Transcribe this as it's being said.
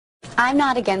I'm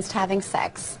not against having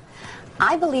sex.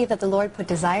 I believe that the Lord put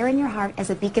desire in your heart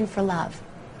as a beacon for love.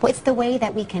 Well, it's the way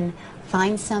that we can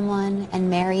find someone and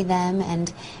marry them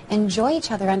and enjoy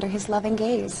each other under his loving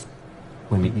gaze.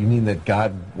 You mean that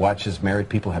God watches married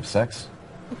people have sex?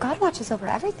 God watches over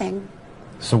everything.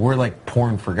 So we're like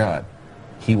porn for God.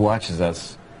 He watches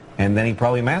us, and then he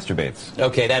probably masturbates.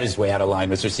 Okay, that is way out of line,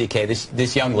 Mr. CK.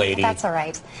 This young lady... That's all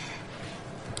right.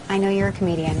 I know you're a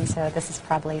comedian, so this is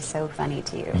probably so funny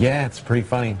to you. Yeah, it's pretty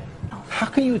funny. How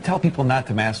can you tell people not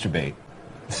to masturbate?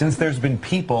 Since there's been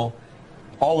people,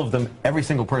 all of them, every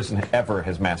single person ever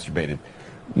has masturbated.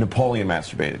 Napoleon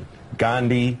masturbated.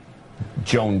 Gandhi,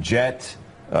 Joan Jett,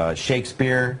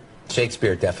 Shakespeare.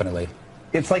 Shakespeare, definitely.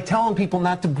 It's like telling people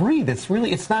not to breathe.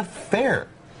 It's not fair.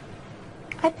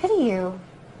 I pity you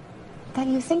that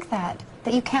you think that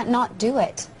you can't not do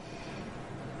it.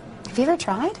 Have you ever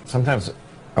tried? Sometimes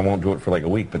I won't do it for like a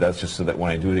week, but that's just so that when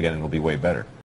I do it again, it'll be way better.